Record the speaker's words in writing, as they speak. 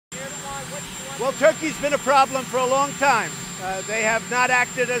Well, Turkey's been a problem for a long time. They have not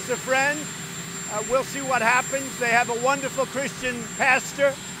acted as a friend. We'll see what happens. They have a wonderful Christian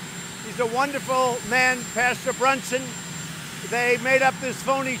pastor. He's a wonderful man, Pastor Brunson. They made up this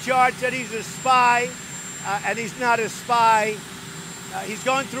phony charge that he's a spy, and he's not a spy. He's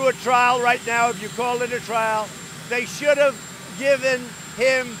going through a trial right now, if you call it a trial. They should have given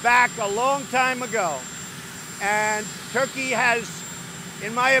him back a long time ago. And Turkey has,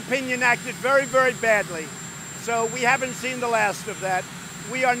 in my opinion, acted very, very badly. So we haven't seen the last of that.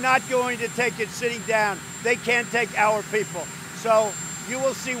 We are not going to take it sitting down. They can't take our people. So you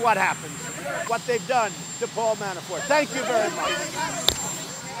will see what happens, what they've done to Paul Manafort. Thank you very much.